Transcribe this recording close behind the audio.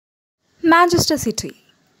Manchester City.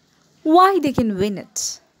 Why they can win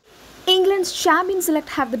it? England's champions select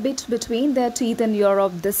have the bit between their teeth in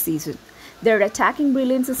Europe this season. Their attacking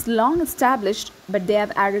brilliance is long established, but they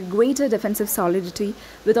have added greater defensive solidity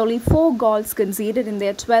with only 4 goals conceded in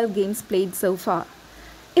their 12 games played so far.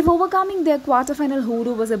 If overcoming their quarter-final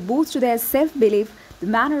hoodoo was a boost to their self-belief, the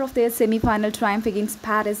manner of their semi-final triumph against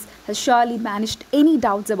Paris has surely banished any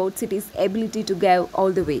doubts about City's ability to go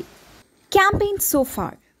all the way. Campaign so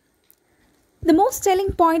far. The most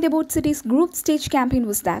telling point about City's group stage campaign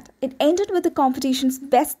was that it ended with the competition's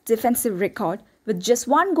best defensive record, with just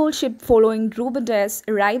 1 goal shed following Ruben Dias'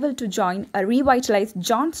 arrival to join a revitalized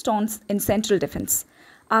John Stones in central defense.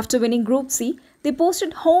 After winning Group C, they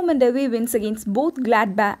posted home and away wins against both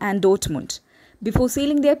Gladbach and Dortmund, before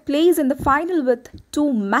sealing their place in the final with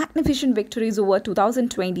 2 magnificent victories over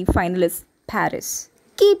 2020 finalists Paris.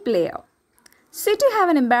 Key player. City have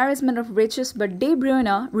an embarrassment of riches, but De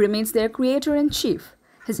Bruyne remains their creator-in-chief.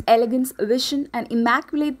 His elegance, vision and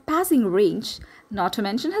immaculate passing range, not to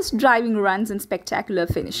mention his driving runs and spectacular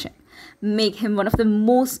finishing, make him one of the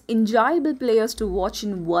most enjoyable players to watch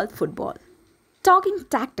in world football. Talking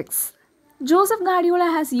tactics. Joseph Guardiola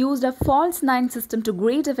has used a false 9 system to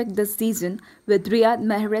great effect this season, with Riyad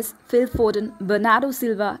Mahrez, Phil Foden, Bernardo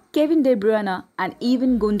Silva, Kevin De Bruyne and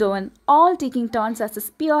even Gundogan all taking turns as the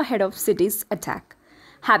spearhead of City's attack.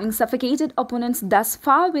 Having suffocated opponents thus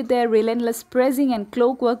far with their relentless pressing and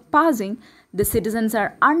clockwork passing, the citizens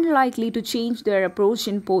are unlikely to change their approach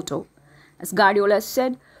in Porto. As Guardiola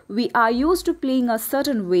said, "We are used to playing a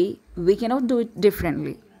certain way, we cannot do it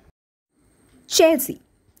differently." Chelsea.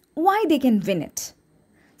 Why they can win it?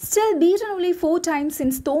 Still beaten only 4 times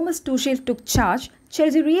since Thomas Tuchel took charge,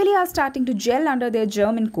 Chelsea really are starting to gel under their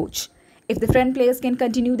German coach. If the front players can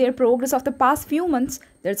continue their progress of the past few months,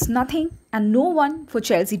 there's nothing and no one for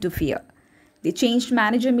Chelsea to fear. They changed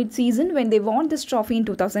manager mid-season when they won this trophy in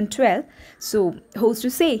 2012, so who's to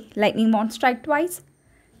say lightning won't strike twice?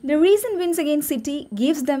 The recent wins against City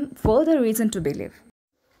gives them further reason to believe.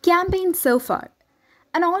 Campaign so far.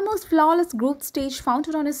 An almost flawless group stage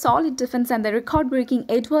founded on a solid defense and the record-breaking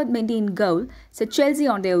Edouard Mendy in goal set Chelsea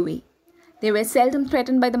on their way. They were seldom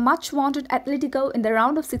threatened by the much-vaunted Atletico in the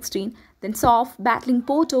round of 16, then saw off battling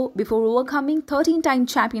Porto before overcoming 13-time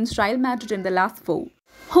champions Real Madrid in the last 4.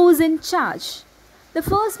 Who's in charge? The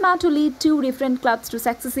first man to lead 2 different clubs to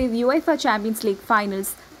successive UEFA Champions League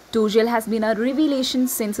finals, Tuchel has been a revelation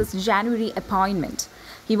since his January appointment.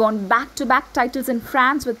 He won back-to-back titles in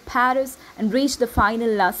France with Paris and reached the final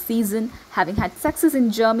last season, having had success in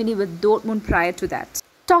Germany with Dortmund prior to that.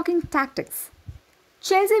 Talking tactics.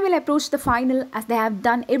 Chelsea will approach the final as they have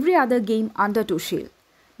done every other game under Tuchel,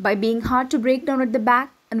 by being hard to break down at the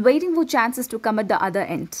back and waiting for chances to come at the other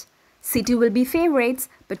end. City will be favourites,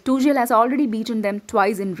 but Tuchel has already beaten them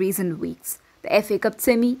twice in recent weeks, the FA Cup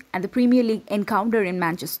semi and the Premier League encounter in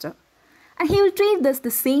Manchester. And he will treat this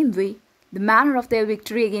the same way. The manner of their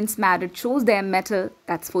victory against Madrid shows their mettle,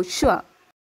 that's for sure.